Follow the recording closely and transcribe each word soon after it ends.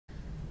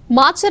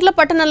మాచర్ల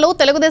పట్టణంలో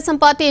Telugu Desam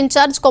party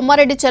incharge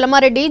Kommareddy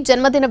Chalamareddy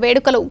జన్మదిన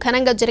వేడుకలు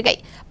ఘనంగా జరిగాయి.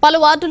 పలు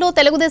వార్డులో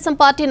తెలుగుదేశం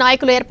పార్టీ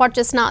నాయకులు ఏర్పాటు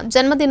చేసిన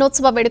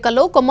జన్మదినోత్సవ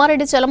వేడుకల్లో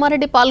కొమ్మారెడ్డి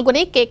చలమారెడ్డి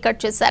పాల్గొని కేక్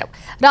కట్ చేశారు.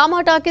 రామా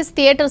టాకీస్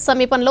థియేటర్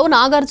సమీపంలో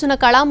నాగార్జున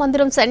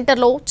కళామందిరం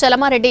సెంటర్లో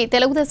చలమారెడ్డి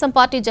తెలుగుదేశం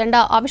పార్టీ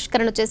జెండా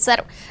ఆవిష్కరణ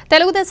చేశారు.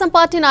 తెలుగుదేశం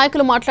పార్టీ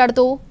నాయకులు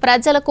మాట్లాడుతూ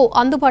ప్రజలకు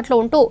అందుబాటులో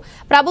ఉంటూ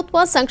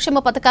ప్రభుత్వ సంక్షేమ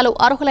పథకాలు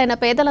అర్హులైన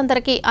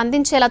పేదలందరికీ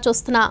అందించేలా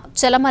చూస్తున్న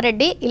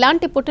చలమారెడ్డి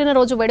ఇలాంటి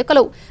పుట్టినరోజు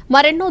వేడుకలు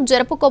మరెన్నో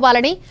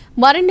జరుపుకోవాలని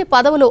మరిన్ని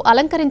పదవులు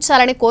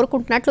అలంకరించాలని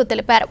కోరుకుంటున్నట్లు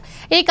తెలిపారు.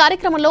 ఈ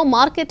కార్యక్రమంలో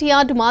మార్కెట్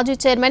యార్డ్ మాజీ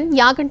chairman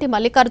Yaganti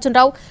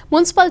Mallikarjunarao,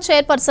 municipal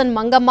chairperson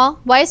Mangamma,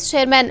 vice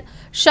chairman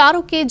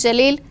షారుఖీ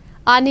Jaleel,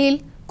 Anil,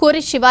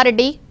 కూరి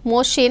Sivareddy,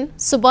 Mohsin,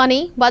 Subani,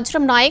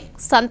 వజ్రం నాయక్,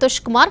 సంతోష్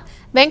కుమార్,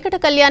 వెంకట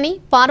కళ్యాణి,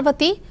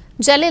 పార్వతి,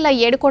 జల్లేల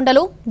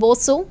ఏడుకొండలు,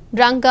 బోసు,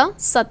 రంగ,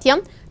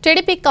 సత్యం,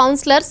 టీడీపీ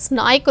కౌన్సిలర్స్,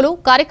 నాయకులు,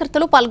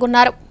 కార్యకర్తలు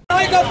పాల్గొన్నారు.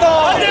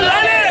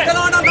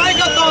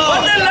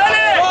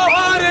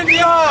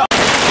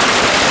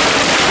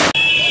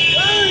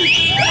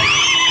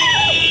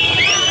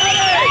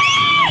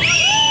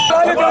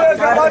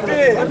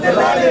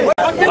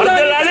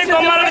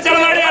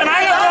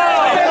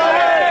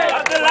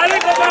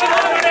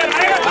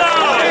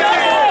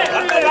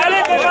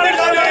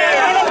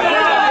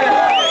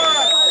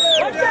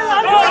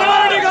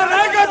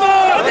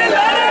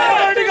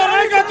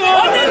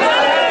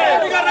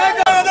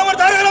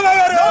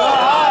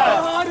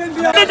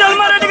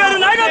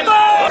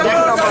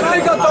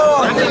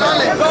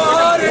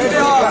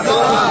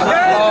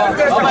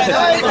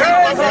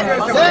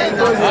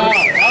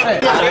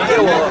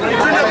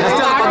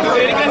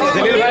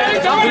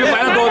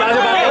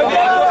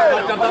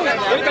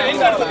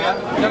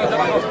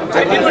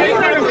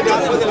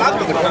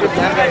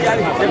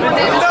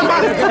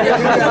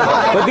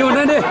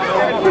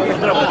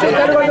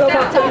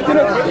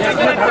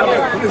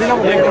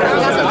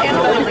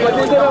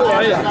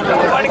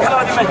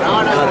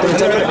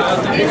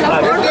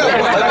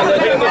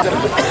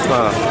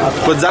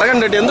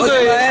 జరగండి ఎందుకు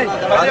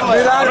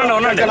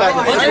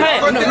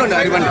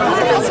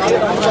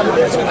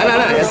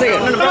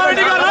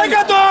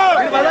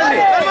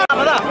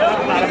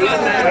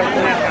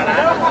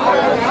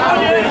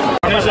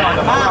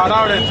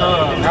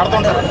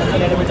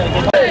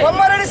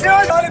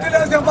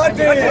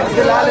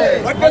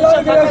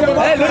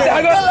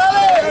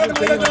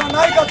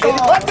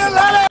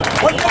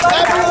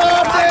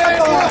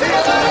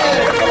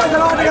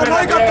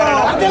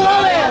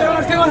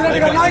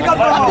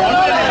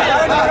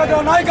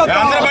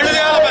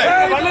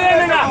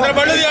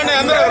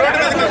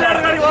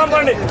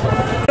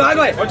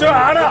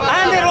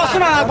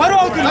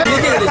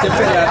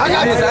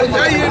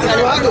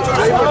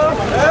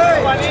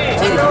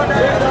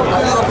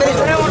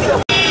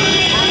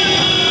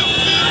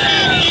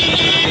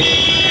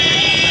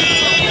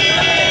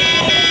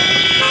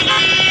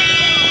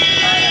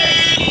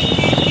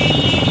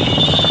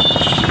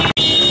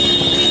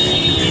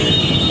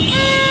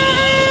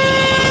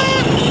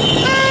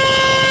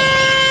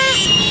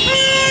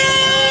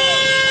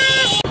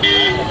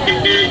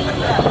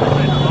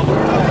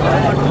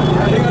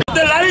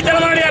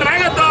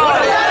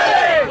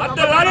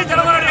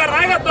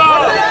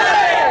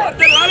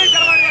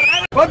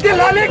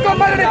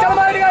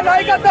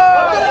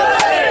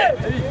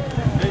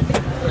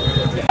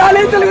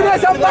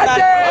తెలుగుదేశం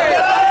పార్టీ